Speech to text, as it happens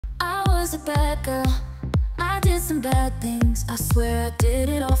was a bad girl. I did some bad things. I swear I did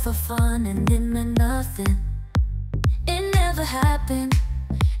it all for fun, and it meant nothing. It never happened.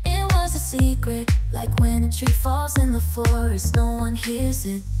 It was a secret, like when a tree falls in the forest, no one hears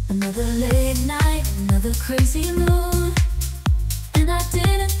it. Another late night, another crazy mood, and I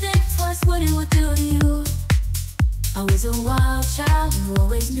didn't think twice what it would do to you. I was a wild child who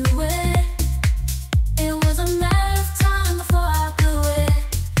always knew it. It was a matter of time before I blew it.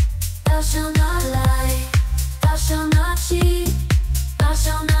 Thou shalt not lie, thou shalt not cheat, thou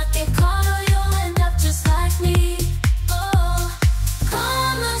shalt not get caught or you'll end up just like me. Oh,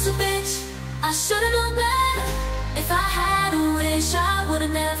 karma's a bitch, I should've known better. If I had a wish, I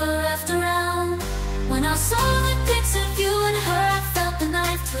would've never left around. When I saw the pics of you and her, I felt the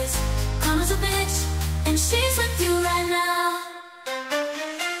knife twist. Karma's a bitch, and she's with you right now.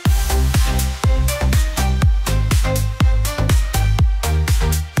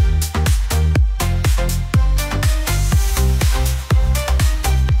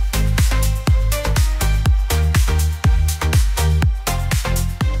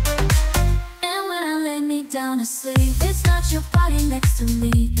 Down to sleep, it's not your body next to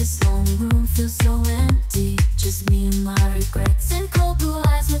me. This lonely room feels so empty, just me and my regrets. And cold blue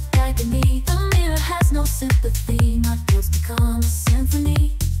eyes look back at me. The mirror has no sympathy. My guilt's become a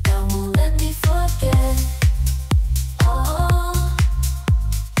symphony that won't let me forget. Oh,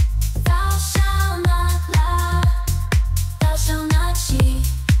 thou shalt not lie, thou shalt not cheat.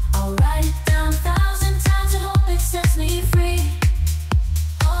 I'll write it down 1,000 times and hope it sets me free.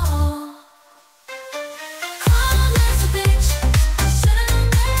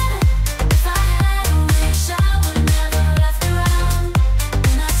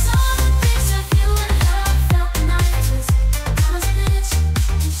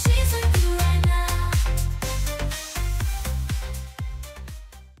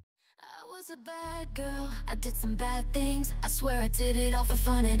 A bad girl, I did some bad things. I swear I did it all for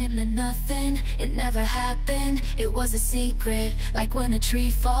fun, and it meant nothing. It never happened, it was a secret, like when a tree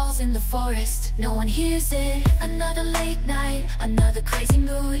falls in the forest, no one hears it. Another late night, another crazy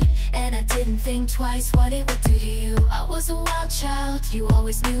mood, and I didn't think twice what it would do to you. I was a wild child, you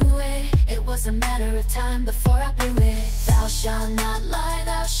always knew it. It was a matter of time before I blew it. Thou shalt not lie,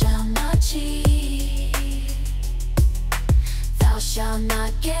 thou shalt not cheat, thou shalt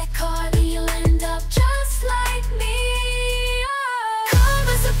not get caught, and you'll end up just like me. Oh,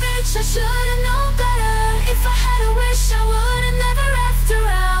 karma's a bitch, I should've known better. If I had a wish, I would've never left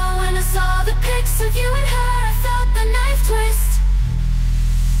around. When I saw the pics of you and her, I felt the knife twist.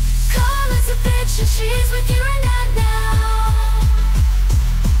 Karma's a bitch, and she's with you right now.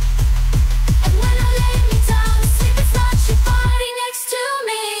 And when I lay me down to sleep, it's not your body next to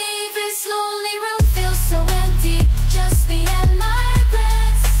me. This lonely room feels so empty, just me and my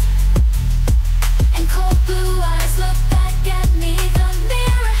regrets. And cold blue eyes look back at me. The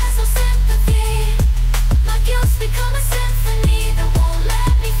mirror has no sympathy. My guilt's become a symphony that won't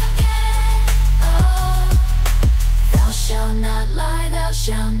let me forget. Oh, thou shalt not lie, thou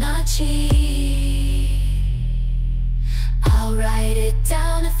shalt not cheat. I'll write it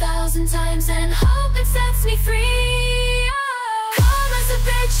down 1,000 times and hope it sets me free. Oh, karma's a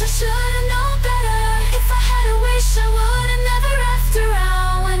bitch, I should've known better. If I had a wish, I would've never left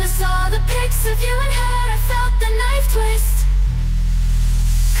around. When I saw the pics of you and her, I felt the knife twist.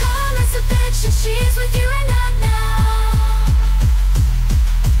 Karma's a bitch, and she's with you right now.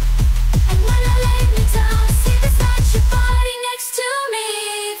 And when I lay me down to sleep, it's not your body next to me.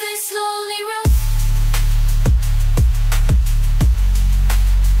 This lonely room.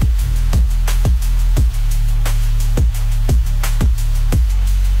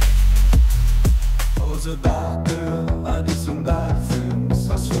 A bad girl, I did some bad things.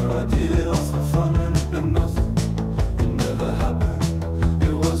 I swear I did it all for fun, and it meant nothing. It never happened,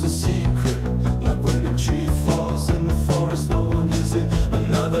 it was a secret, like when a tree falls in the forest, no one hears it.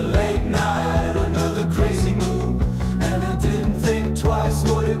 Another late night, another crazy mood, and I didn't think twice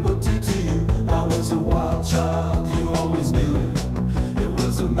what it would do to you. I was a wild child, you always knew it. It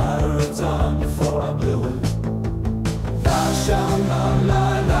was a matter of time before I blew it. Thou shalt not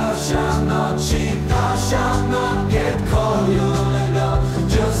lie, thou shalt not cheat, thou shalt not get caught, you'll end up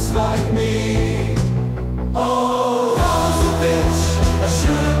just like me. Oh, I was a bitch, I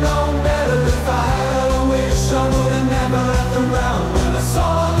should've known better. If I had a wish, I would've never left around. When I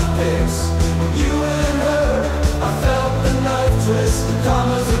saw the pics of you and her, I felt the knife twist.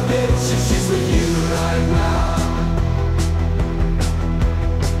 Karma's a bitch, and she's with you right now.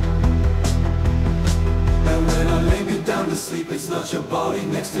 And when I lay me down to sleep, it's not your body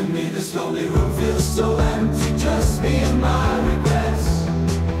next to me. This lonely room feels so empty, just me and my regrets.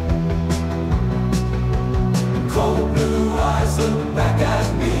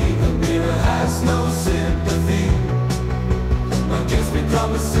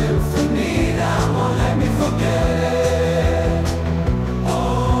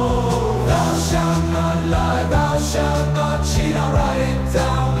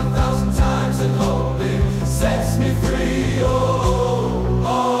 down 1,000 times and hope it sets me free. Oh,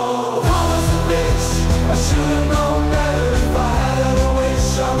 oh, karma's a bitch. I should've known better. If I had a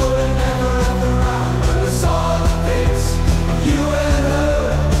wish, I would've never left around. But I saw the pics of you and her.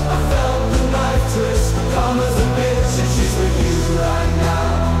 I felt the knife twist. Karma's a bitch and she's with you right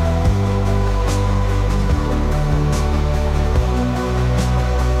now.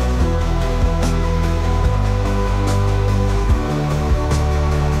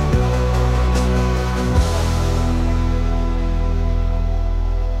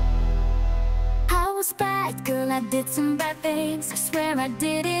 Bad girl, I did some bad things. I swear I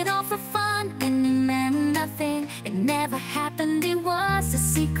did it all for fun, and it meant nothing. It never happened, it was a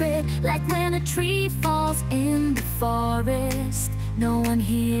secret. Like when a tree falls in the forest, no one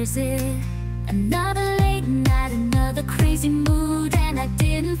hears it. Another late night, another crazy mood, and I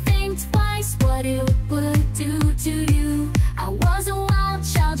didn't think twice what it would do to you. I was a wild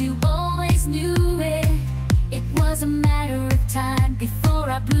child, you always knew it. It was a matter of time before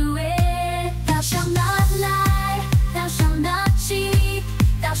I blew it. Thou shalt not lie, thou shalt not cheat,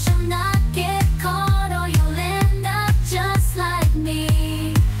 thou shalt not get caught, or you'll end up just like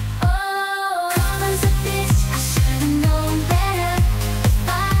me. Oh, karma's a bitch, I should've known better. If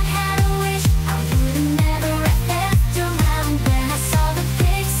I had a wish, I would've never left around. When I saw the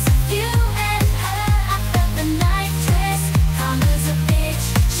pics of you and her, I felt the knife twist. Karma's a bitch,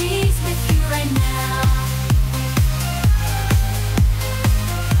 she's with you right now.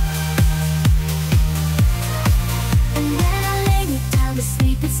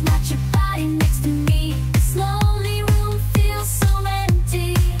 Sleep, it's not your body next to me. This lonely room feels so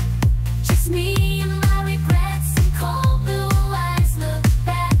empty. Just me and my regrets and cold blue eyes look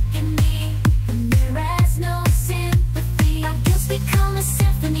back at me. The mirror has no sympathy. Our guilt's become a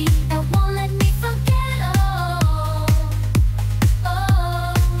symphony that won't let me forget. Oh,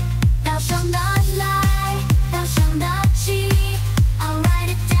 oh, thou shalt not lie, thou shalt not cheat. I'll write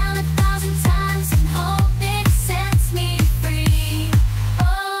it down 1,000 times and hope it sets me free.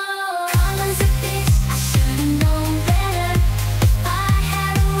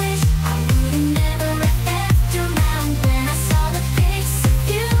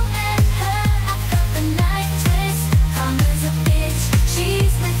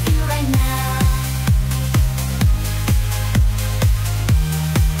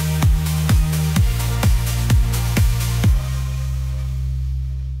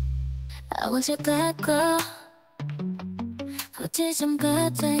 I was your bad girl who did some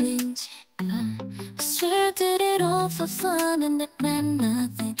bad things. I swear I did it all for fun, and it meant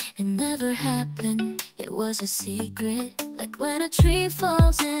nothing. It never happened, it was a secret. Like when a tree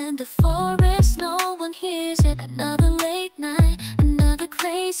falls in the forest, no one hears it. Another late night, another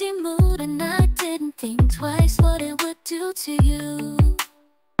crazy mood, and I didn't think twice what it would do to you.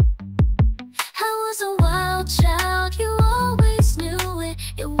 I was a wild child, you always knew it.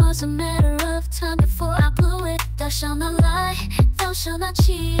 It was a matter of time before I blew it. Thou shalt not lie, thou shalt not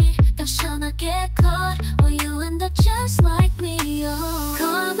cheat, thou shalt not get caught, or you end up just like me. Oh,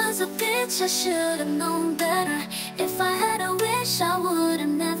 karma's a bitch, I should've known better. If I had a wish, I would've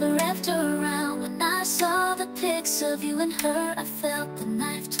never left her around. When I saw the pics of you and her, I felt the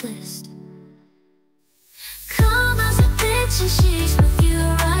knife twist. Karma's a bitch and she's with you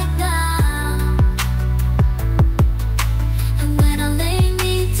right now.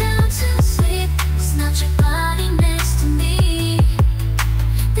 Not your body next to me.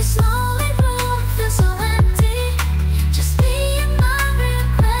 This lonely room feels so empty. Just me and my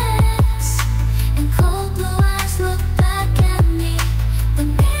regrets, and cold blue eyes look back at me. The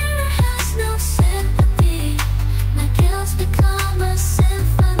mirror has no sympathy. My guilt's become a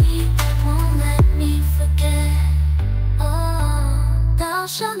symphony that won't let me forget. Oh, thou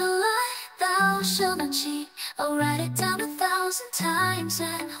shalt not lie, thou shalt not cheat. I'll write it down 1,000 times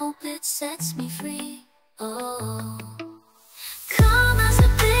and hope it sets me free. Oh, karma's a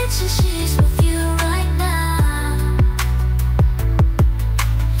bitch and she's with you right now.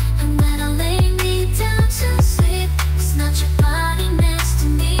 And when I lay me down to sleep, it's not your body next to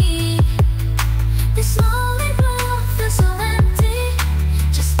me. This lonely room feels so empty.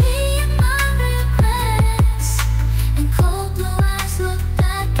 Just me and my regrets, and cold blue eyes look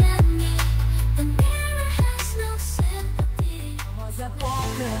back at me. The mirror has no sympathy. I was a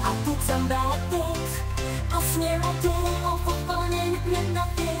walker, I did some bad things. I swear I did it all for fun, and it meant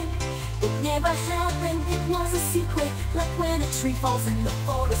nothing. It never happened, it was a secret. Like when a tree falls in the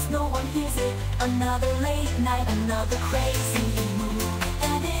forest, no one hears it. Another late night, another crazy mood,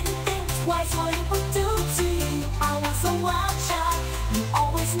 and I didn't think twice what it would do to you. I was a wild child, you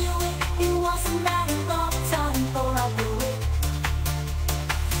always knew it. It was a matter of time before I blew it.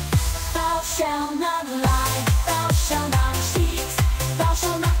 shalt not lie, thou shalt not cheat, thou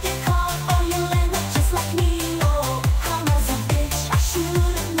shalt not get caught, or you'll end up just like me. Oh, karma's a bitch, I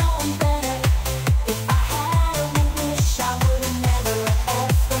should've known better. If I had a wish, I would've never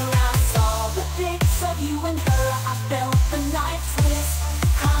ever. I saw the pics of you and her, I felt the knife twist.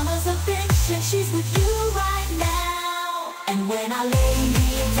 Karma's a bitch and she's with you right now. And when I lay me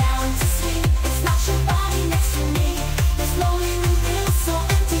down to sleep, it's not your body next to me. This lonely room feels so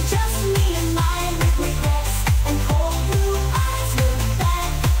empty, just me and my regrets. And cold blue eyes look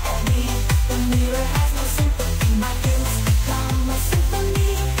back at me. The mirror has no sympathy, my guilt's become a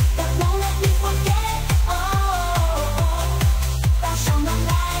symphony that won't let me forget. Oh, thou shalt not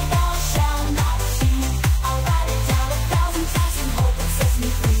lie, thou shalt not cheat. I'll write it down 1,000 times and hope it sets me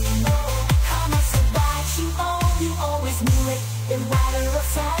free. Oh, karma survives you, oh, you always knew it. In water of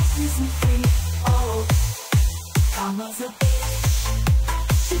sad leaves me free. Oh, karma's a bitch, I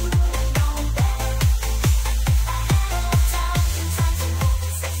should've known better. I had 1,000 times and hope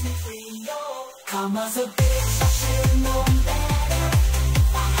it sets me free. Oh, karma's a bitch, I should've known better.